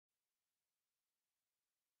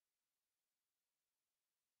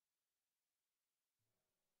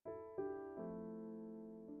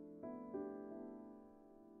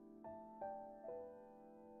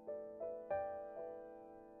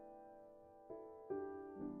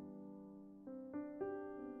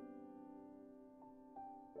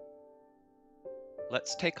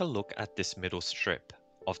Let's take a look at this middle strip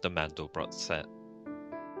of the Mandelbrot set.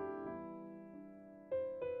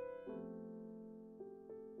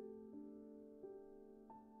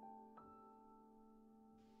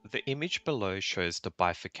 The image below shows the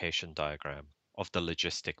bifurcation diagram of the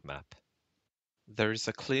logistic map. There is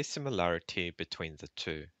a clear similarity between the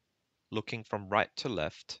two. Looking from right to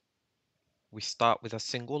left, we start with a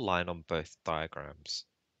single line on both diagrams.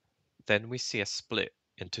 Then we see a split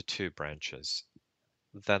into two branches,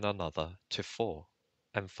 then another to four,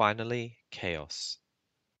 and finally chaos.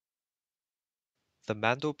 The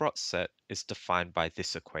Mandelbrot set is defined by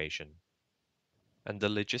this equation, and the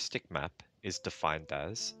logistic map is defined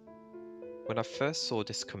as. When I first saw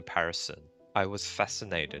this comparison, I was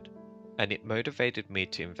fascinated, and it motivated me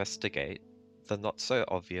to investigate the not so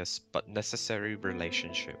obvious but necessary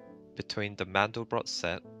relationship between the Mandelbrot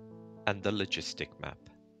set and the logistic map.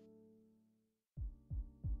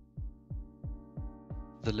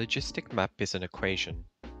 The logistic map is an equation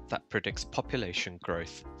that predicts population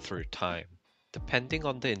growth through time. Depending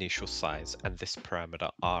on the initial size and this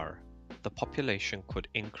parameter r, the population could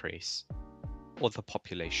increase or the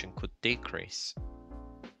population could decrease.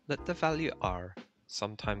 Let the value r,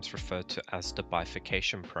 sometimes referred to as the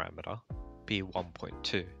bifurcation parameter, be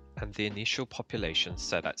 1.2 and the initial population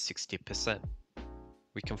set at 60%.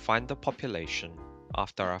 We can find the population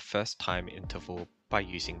after our first time interval by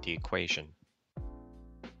using the equation.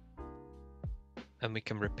 And we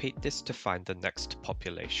can repeat this to find the next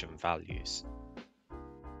population values.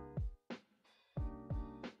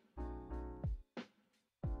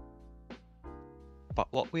 But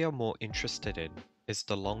what we are more interested in is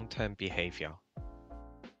the long-term behavior.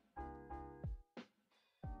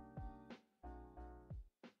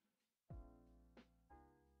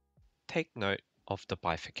 Take note of the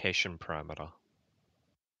bifurcation parameter.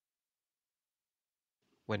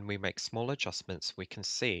 When we make small adjustments, we can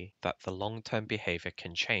see that the long-term behavior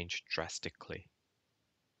can change drastically.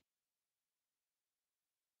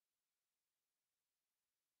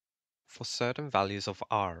 For certain values of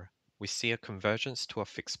r, we see a convergence to a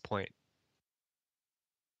fixed point.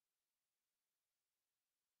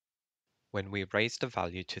 When we raise the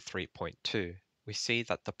value to 3.2, we see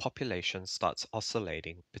that the population starts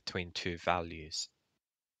oscillating between two values.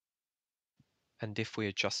 And if we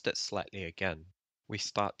adjust it slightly again, we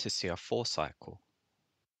start to see a 4 cycle.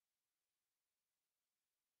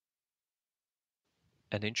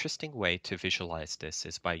 An interesting way to visualize this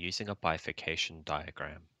is by using a bifurcation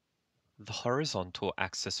diagram. The horizontal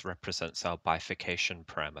axis represents our bifurcation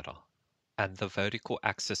parameter, and the vertical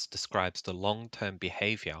axis describes the long-term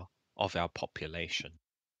behavior of our population.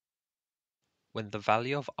 When the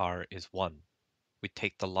value of r is 1, we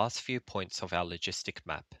take the last few points of our logistic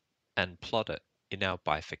map and plot it in our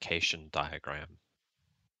bifurcation diagram.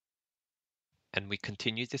 And we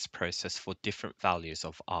continue this process for different values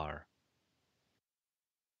of r.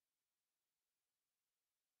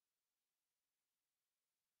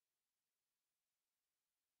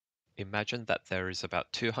 Imagine that there is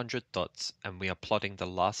about 200 dots and we are plotting the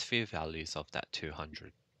last few values of that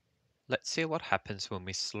 200. Let's see what happens when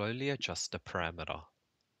we slowly adjust the parameter.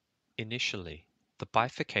 Initially, the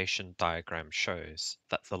bifurcation diagram shows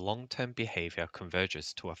that the long-term behavior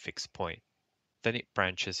converges to a fixed point. Then it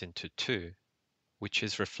branches into two, which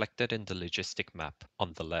is reflected in the logistic map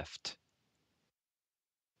on the left.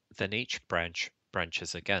 Then each branch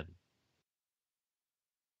branches again.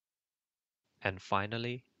 And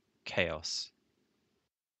finally, chaos.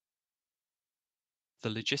 The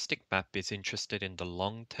logistic map is interested in the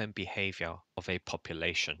long-term behavior of a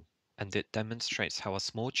population, and it demonstrates how a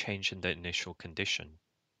small change in the initial condition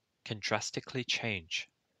can drastically change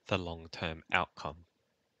the long-term outcome.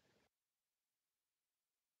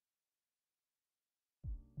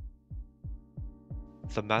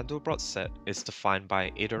 The Mandelbrot set is defined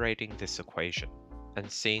by iterating this equation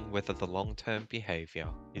and seeing whether the long-term behavior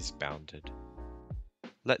is bounded.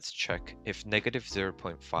 Let's check if negative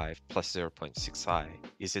 0.5 plus 0.6i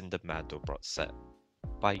is in the Mandelbrot set.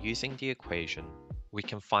 By using the equation, we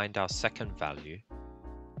can find our second value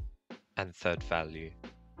and third value,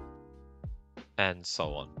 and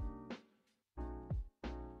so on.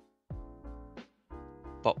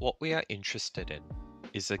 But what we are interested in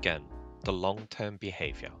is again the long-term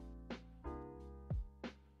behavior.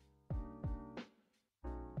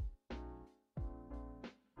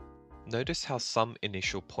 Notice how some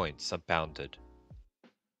initial points are bounded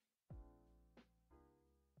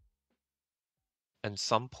and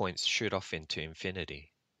some points shoot off into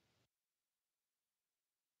infinity.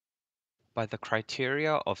 By the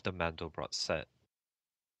criteria of the Mandelbrot set,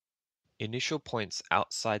 initial points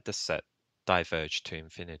outside the set diverge to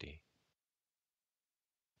infinity.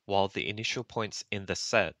 while the initial points in the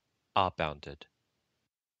set are bounded.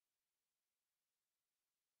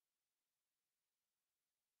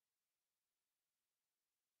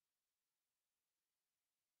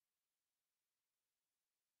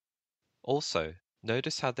 Also,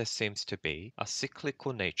 notice how there seems to be a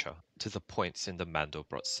cyclical nature to the points in the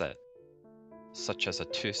Mandelbrot set, such as a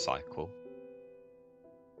 2-cycle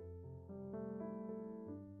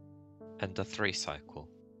and a 3-cycle.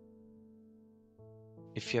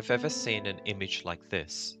 If you've ever seen an image like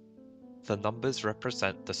this, the numbers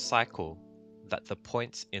represent the cycle that the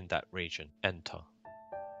points in that region enter.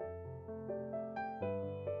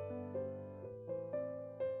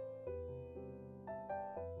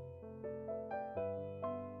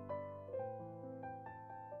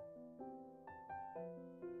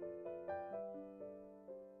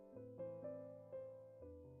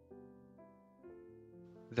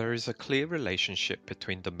 There is a clear relationship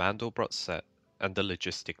between the Mandelbrot set and the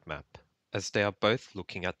logistic map, as they are both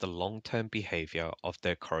looking at the long-term behavior of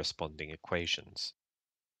their corresponding equations.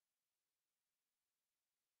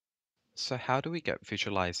 So how do we get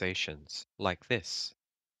visualizations like this?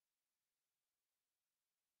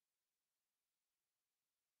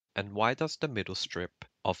 And why does the middle strip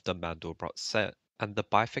of the Mandelbrot set and the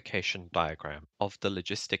bifurcation diagram of the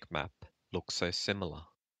logistic map look so similar?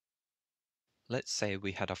 Let's say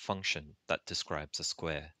we had a function that describes a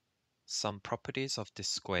square. Some properties of this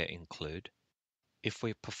square include: if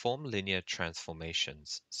we perform linear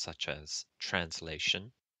transformations such as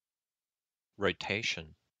translation,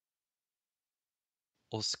 rotation,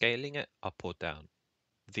 or scaling it up or down,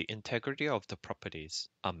 the integrity of the properties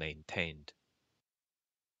are maintained.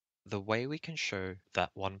 The way we can show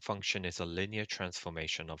that one function is a linear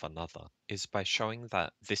transformation of another is by showing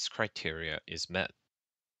that this criteria is met.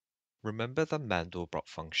 Remember the Mandelbrot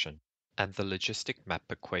function and the logistic map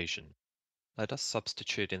equation. Let us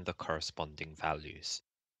substitute in the corresponding values.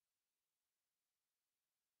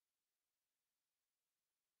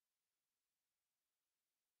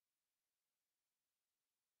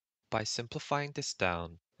 By simplifying this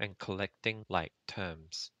down and collecting like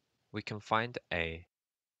terms, we can find A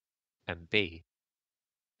and B,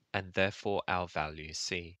 and therefore our value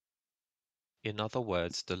C. In other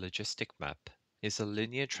words, the logistic map is a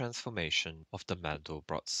linear transformation of the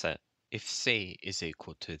Mandelbrot set if C is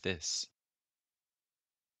equal to this.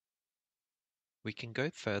 We can go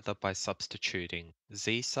further by substituting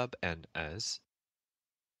Z sub n as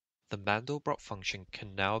the Mandelbrot function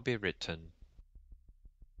can now be written.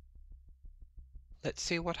 Let's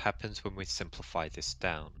see what happens when we simplify this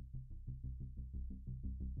down.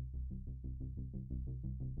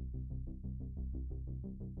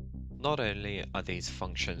 Not only are these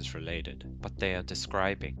functions related, but they are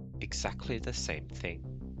describing exactly the same thing.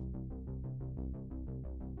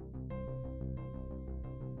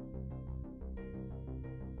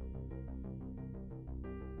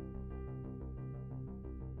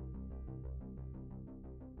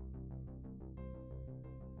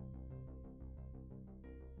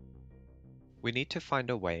 We need to find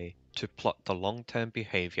a way to plot the long-term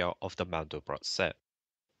behavior of the Mandelbrot set.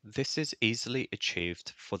 This is easily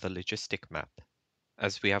achieved for the logistic map,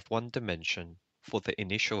 as we have one dimension for the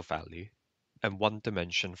initial value and one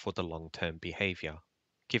dimension for the long-term behavior,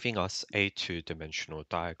 giving us a two-dimensional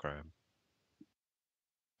diagram.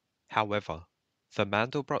 However, the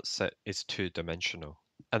Mandelbrot set is two-dimensional,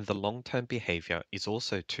 and the long-term behavior is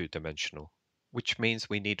also two-dimensional, which means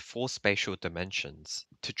we need four spatial dimensions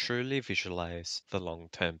to truly visualize the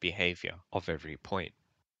long-term behavior of every point.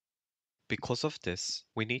 Because of this,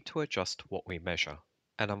 we need to adjust what we measure,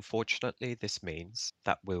 and unfortunately this means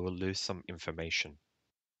that we will lose some information.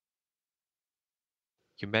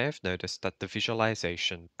 You may have noticed that the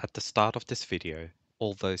visualization at the start of this video,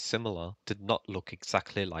 although similar, did not look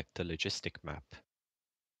exactly like the logistic map.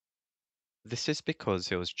 This is because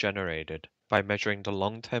it was generated by measuring the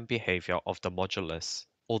long-term behavior of the modulus,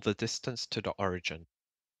 or the distance to the origin.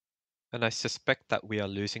 And I suspect that we are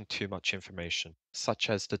losing too much information, such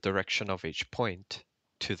as the direction of each point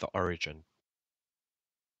to the origin.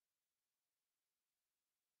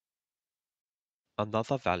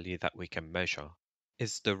 Another value that we can measure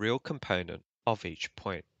is the real component of each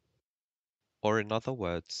point, or in other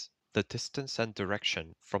words, the distance and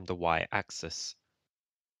direction from the y-axis.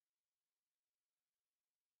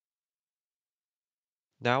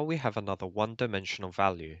 Now we have another one-dimensional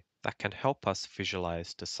value that can help us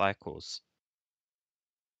visualize the cycles.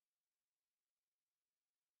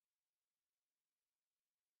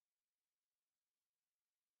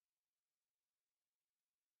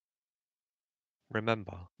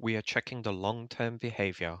 Remember, we are checking the long-term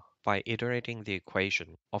behavior by iterating the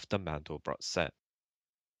equation of the Mandelbrot set.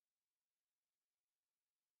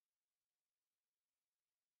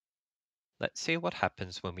 Let's see what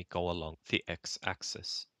happens when we go along the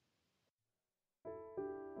x-axis.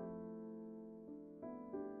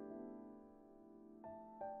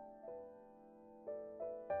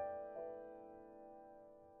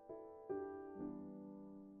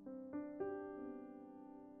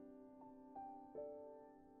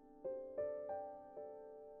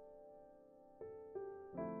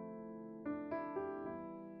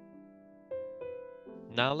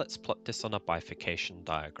 Now let's plot this on a bifurcation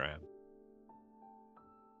diagram.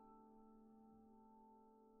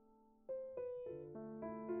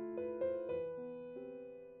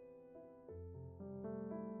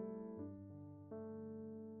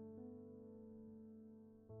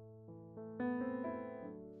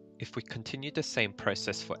 If we continue the same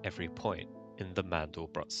process for every point in the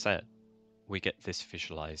Mandelbrot set, we get this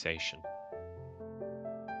visualization.